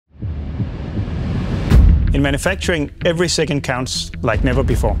In manufacturing, every second counts like never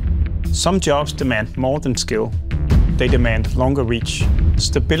before. Some jobs demand more than skill. They demand longer reach,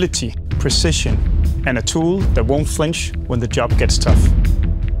 stability, precision, and a tool that won't flinch when the job gets tough.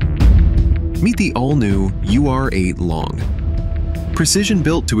 Meet the all-new UR8 Long. Precision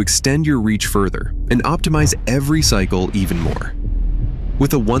built to extend your reach further and optimize every cycle even more.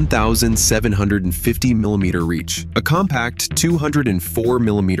 With a 1,750mm reach, a compact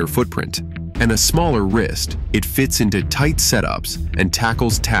 204mm footprint, and a smaller wrist, it fits into tight setups and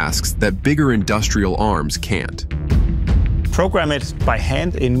tackles tasks that bigger industrial arms can't. Program it by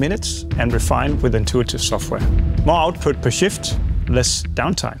hand in minutes and refine with intuitive software. More output per shift, less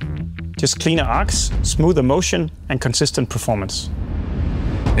downtime. Just cleaner arcs, smoother motion, and consistent performance.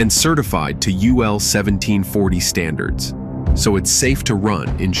 And certified to UL 1740 standards, so it's safe to run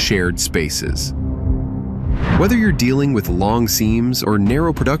in shared spaces. Whether you're dealing with long seams or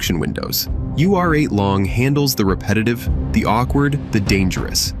narrow production windows, UR8 Long handles the repetitive, the awkward, the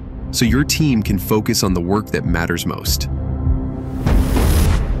dangerous, so your team can focus on the work that matters most.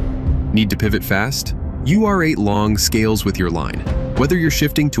 Need to pivot fast? UR8 Long scales with your line. Whether you're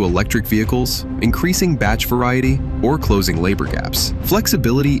shifting to electric vehicles, increasing batch variety, or closing labor gaps,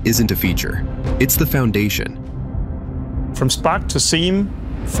 flexibility isn't a feature, it's the foundation. From spark to seam,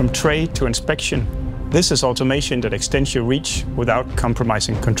 from tray to inspection, this is automation that extends your reach without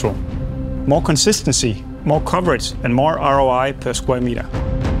compromising control. More consistency, more coverage, and more ROI per square meter.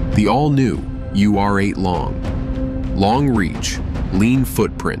 The all-new UR8 Long. Long reach, lean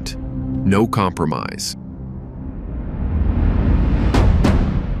footprint, no compromise.